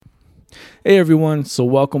Hey everyone, so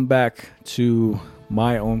welcome back to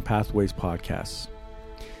My Own Pathways podcast.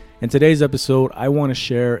 In today's episode, I want to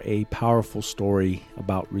share a powerful story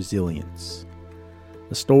about resilience.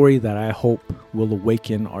 A story that I hope will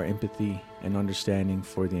awaken our empathy and understanding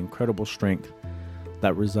for the incredible strength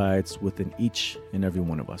that resides within each and every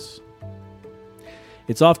one of us.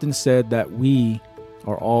 It's often said that we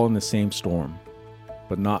are all in the same storm,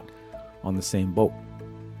 but not on the same boat.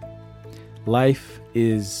 Life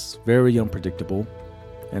is very unpredictable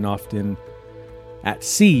and often at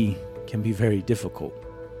sea can be very difficult.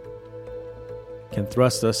 Can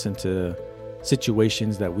thrust us into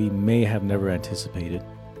situations that we may have never anticipated.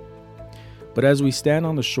 But as we stand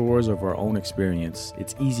on the shores of our own experience,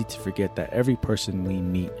 it's easy to forget that every person we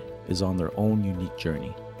meet is on their own unique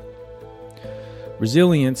journey.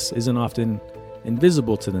 Resilience isn't often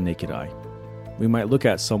invisible to the naked eye. We might look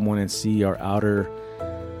at someone and see our outer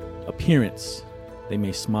appearance. They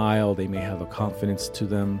may smile, they may have a confidence to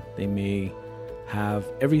them, they may have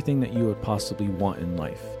everything that you would possibly want in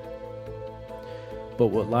life. But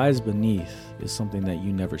what lies beneath is something that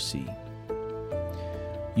you never see.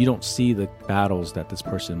 You don't see the battles that this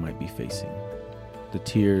person might be facing, the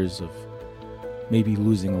tears of maybe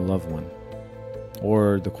losing a loved one,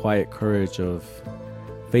 or the quiet courage of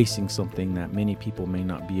facing something that many people may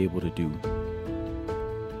not be able to do.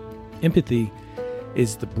 Empathy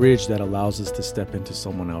is the bridge that allows us to step into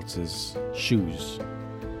someone else's shoes,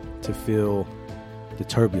 to feel the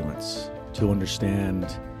turbulence, to understand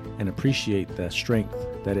and appreciate the strength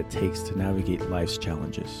that it takes to navigate life's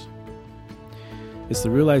challenges. It's the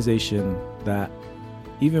realization that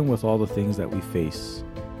even with all the things that we face,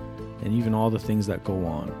 and even all the things that go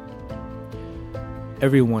on,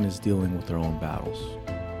 everyone is dealing with their own battles.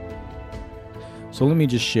 So let me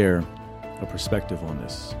just share a perspective on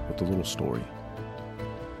this with a little story.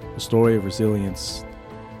 A story of resilience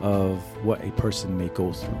of what a person may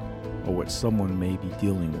go through or what someone may be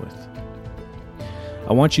dealing with.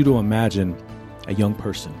 I want you to imagine a young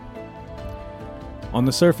person. On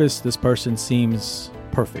the surface, this person seems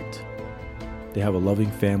perfect. They have a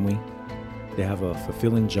loving family, they have a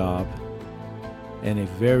fulfilling job, and a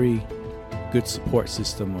very good support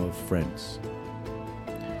system of friends.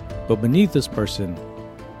 But beneath this person,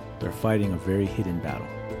 they're fighting a very hidden battle.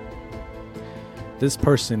 This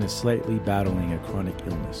person is slightly battling a chronic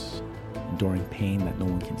illness, enduring pain that no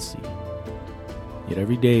one can see. Yet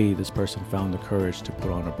every day, this person found the courage to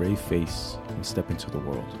put on a brave face and step into the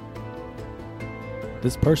world.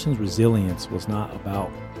 This person's resilience was not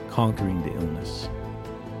about conquering the illness.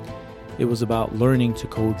 It was about learning to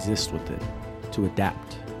coexist with it, to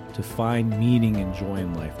adapt, to find meaning and joy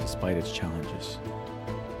in life despite its challenges.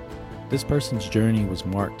 This person's journey was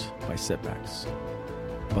marked by setbacks,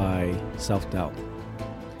 by self-doubt,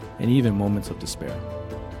 and even moments of despair.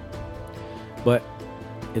 But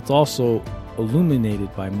it's also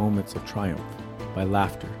illuminated by moments of triumph, by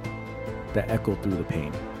laughter that echo through the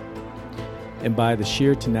pain, and by the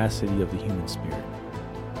sheer tenacity of the human spirit.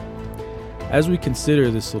 As we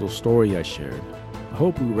consider this little story I shared, I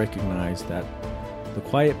hope we recognize that the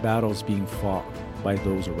quiet battles being fought by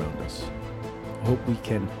those around us. I hope we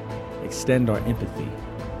can extend our empathy,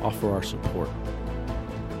 offer our support,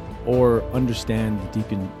 or understand the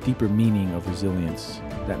deeper meaning of resilience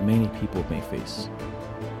that many people may face.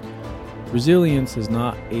 Resilience is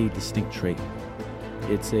not a distinct trait.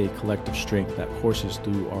 It's a collective strength that courses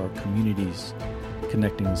through our communities,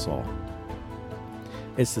 connecting us all.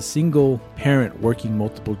 It's the single parent working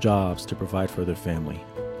multiple jobs to provide for their family.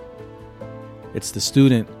 It's the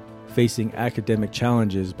student facing academic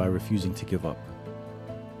challenges by refusing to give up.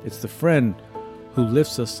 It's the friend who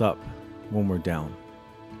lifts us up when we're down.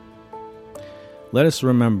 Let us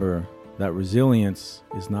remember that resilience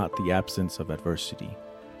is not the absence of adversity.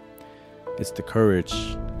 It's the courage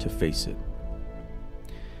to face it.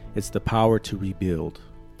 It's the power to rebuild,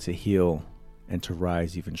 to heal, and to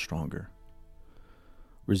rise even stronger.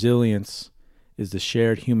 Resilience is the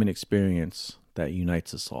shared human experience that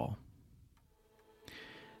unites us all.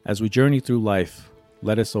 As we journey through life,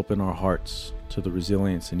 let us open our hearts to the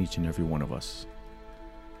resilience in each and every one of us.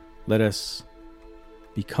 Let us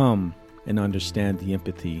become and understand the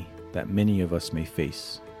empathy that many of us may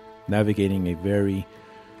face, navigating a very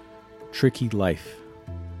tricky life,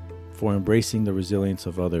 for embracing the resilience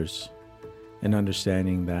of others and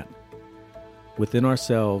understanding that within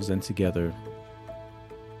ourselves and together,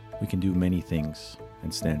 we can do many things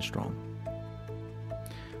and stand strong.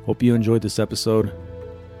 Hope you enjoyed this episode.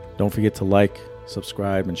 Don't forget to like,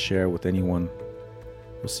 subscribe, and share with anyone.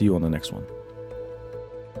 We'll see you on the next one.